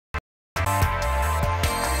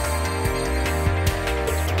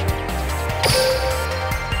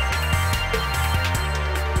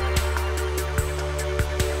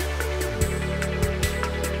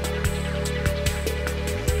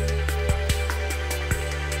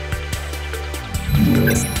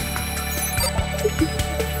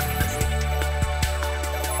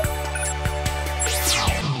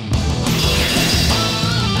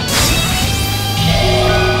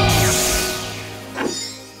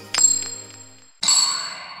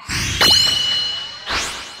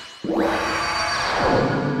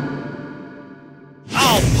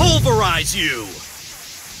pulverize you!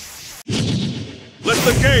 Let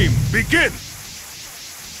the game begin!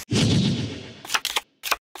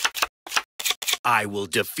 I will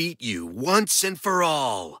defeat you once and for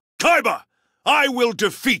all. Kaiba, I will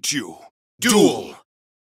defeat you. Duel!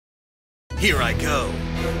 Here I go.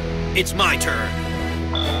 It's my turn.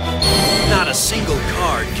 Not a single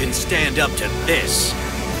card can stand up to this.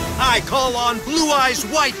 I call on Blue Eyes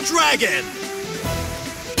White Dragon!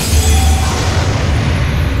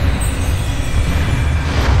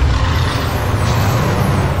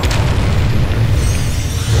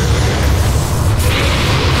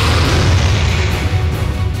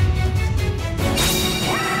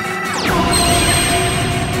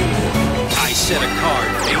 I set a card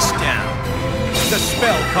face down. The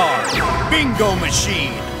spell card, Bingo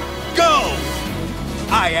Machine. Go!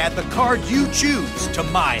 I add the card you choose to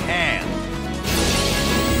my hand.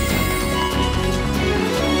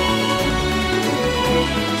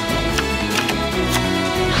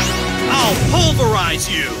 I'll pulverize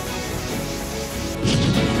you!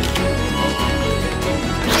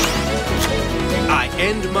 I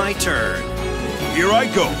end my turn. Here I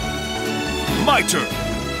go. My turn.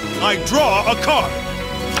 I draw a card.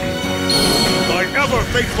 My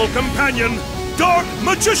ever-faithful companion, Dark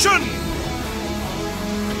Magician!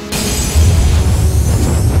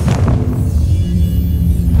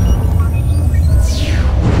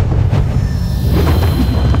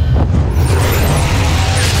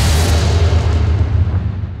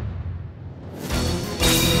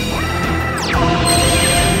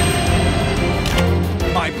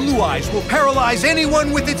 My blue eyes will paralyze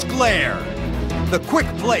anyone with its glare. The quick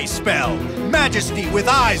play spell, Majesty with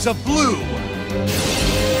Eyes of Blue.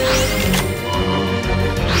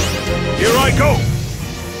 Here I go!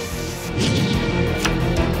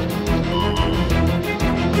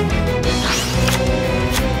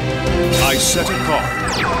 I set a card.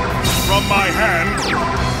 From my hand,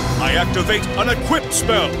 I activate an equip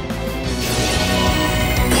spell.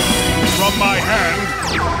 From my hand,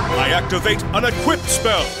 I activate an equip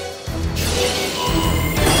spell.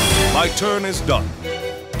 My turn is done.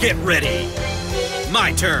 Get ready.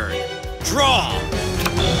 My turn. Draw.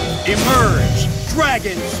 Emerge.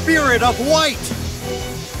 Dragon Spirit of White!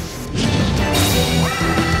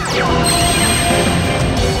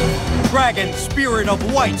 Dragon Spirit of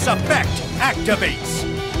White's effect activates.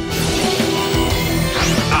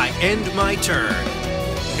 I end my turn.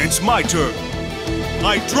 It's my turn.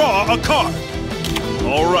 I draw a card.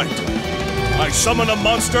 All right. I summon a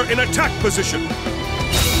monster in attack position.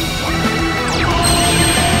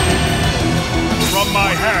 From my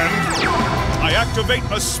hand, I activate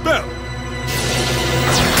a spell.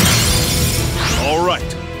 All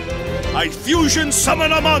right. I fusion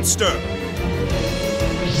summon a monster.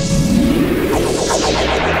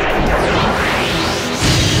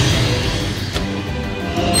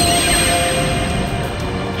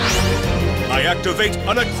 I activate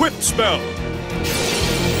an equip spell.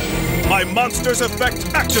 My monster's effect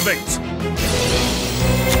activates.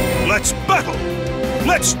 Let's battle.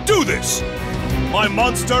 Let's do this. My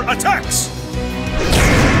monster attacks.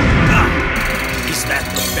 Is that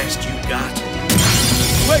the best you got?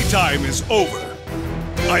 Playtime is over.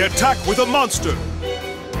 I attack with a monster.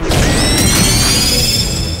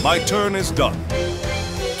 My turn is done.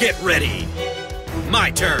 Get ready.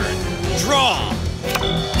 My turn. Draw.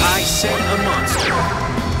 I set a monster.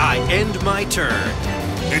 I end my turn.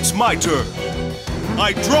 It's my turn.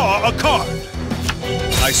 I draw a card.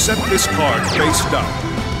 I set this card face down.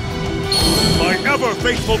 My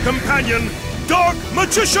ever-faithful companion, Dark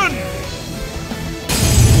Magician!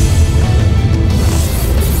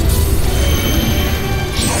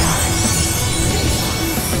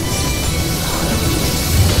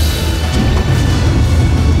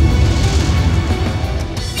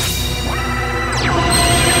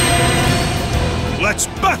 Let's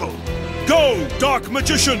battle! Go, Dark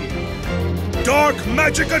Magician! Dark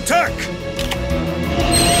Magic Attack!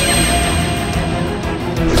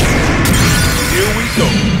 Here we go.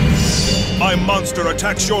 My monster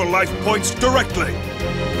attacks your life points directly.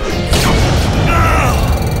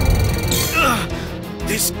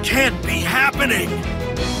 This can't be happening!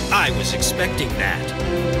 I was expecting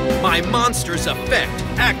that. My monster's effect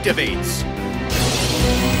activates.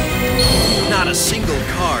 Not a single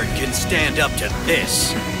card can stand up to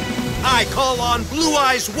this. I call on Blue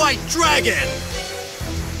Eyes White Dragon!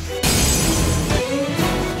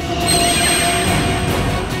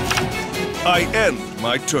 I end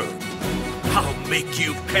my turn. I'll make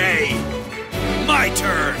you pay! My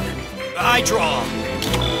turn! I draw!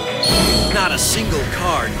 Not a single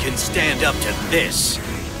card can stand up to this.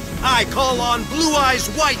 I call on Blue Eyes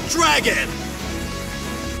White Dragon!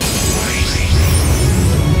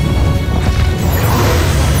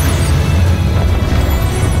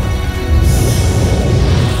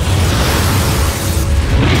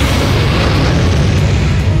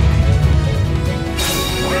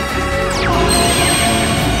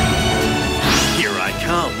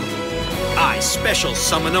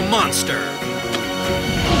 summon a monster.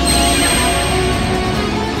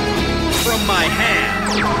 From my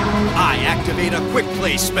hand, I activate a quick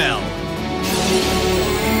play spell.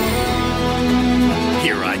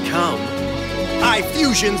 Here I come. I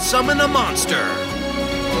fusion summon a monster.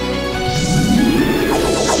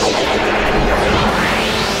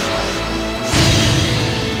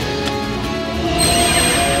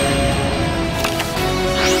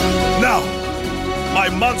 Now, my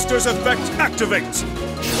monster's effect activates.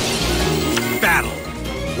 Battle.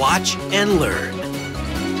 Watch and learn.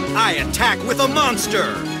 I attack with a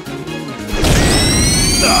monster.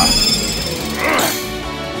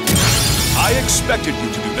 I expected you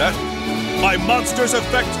to do that. My monster's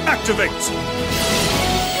effect activates.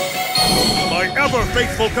 My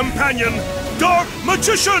ever-faithful companion, Dark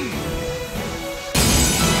Magician!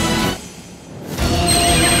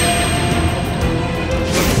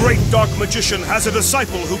 The great Dark Magician has a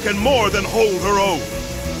disciple who can more than hold her own.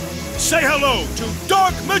 Say hello to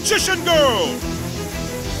Dark Magician Girl!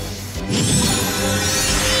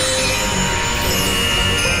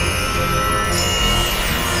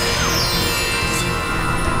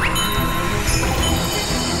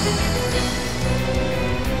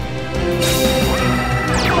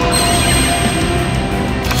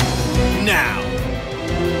 Now,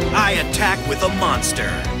 I attack with a monster.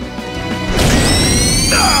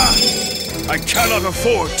 I cannot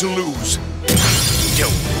afford to lose.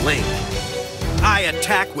 Don't blink. I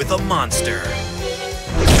attack with a monster.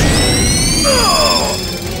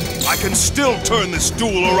 I can still turn this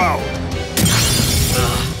duel around.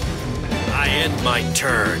 I end my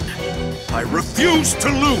turn. I refuse to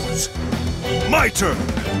lose. My turn.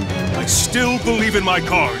 I still believe in my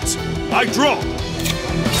cards. I draw.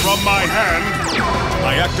 From my hand,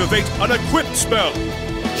 I activate an equipped spell.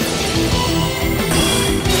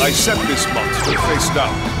 I set this monster face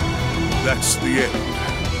down. That's the end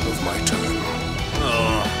of my turn.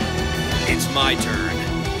 It's my turn.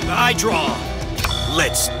 I draw.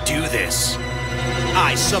 Let's do this.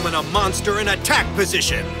 I summon a monster in attack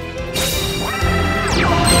position.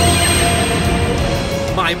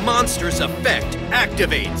 My monster's effect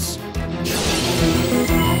activates.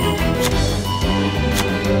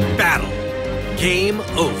 Battle. Game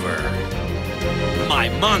over. My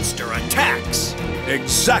monster attacks.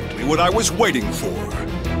 Exactly what I was waiting for.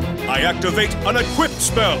 I activate an equipped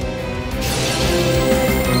spell.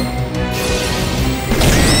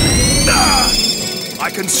 I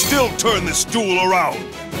can still turn this duel around.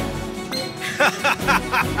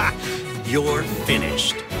 You're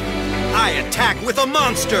finished. I attack with a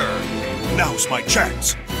monster. Now's my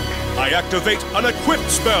chance. I activate an equipped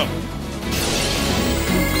spell.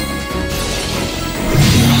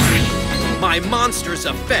 My monster's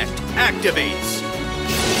effect activates.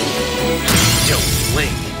 Don't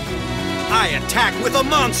blink. I attack with a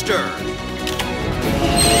monster.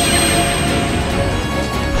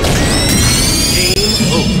 Game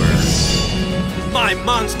over. My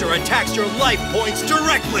monster attacks your life points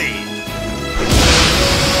directly.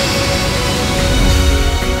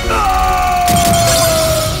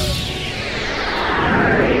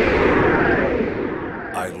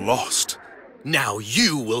 I lost. Now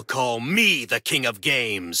you will call me the King of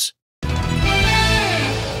Games.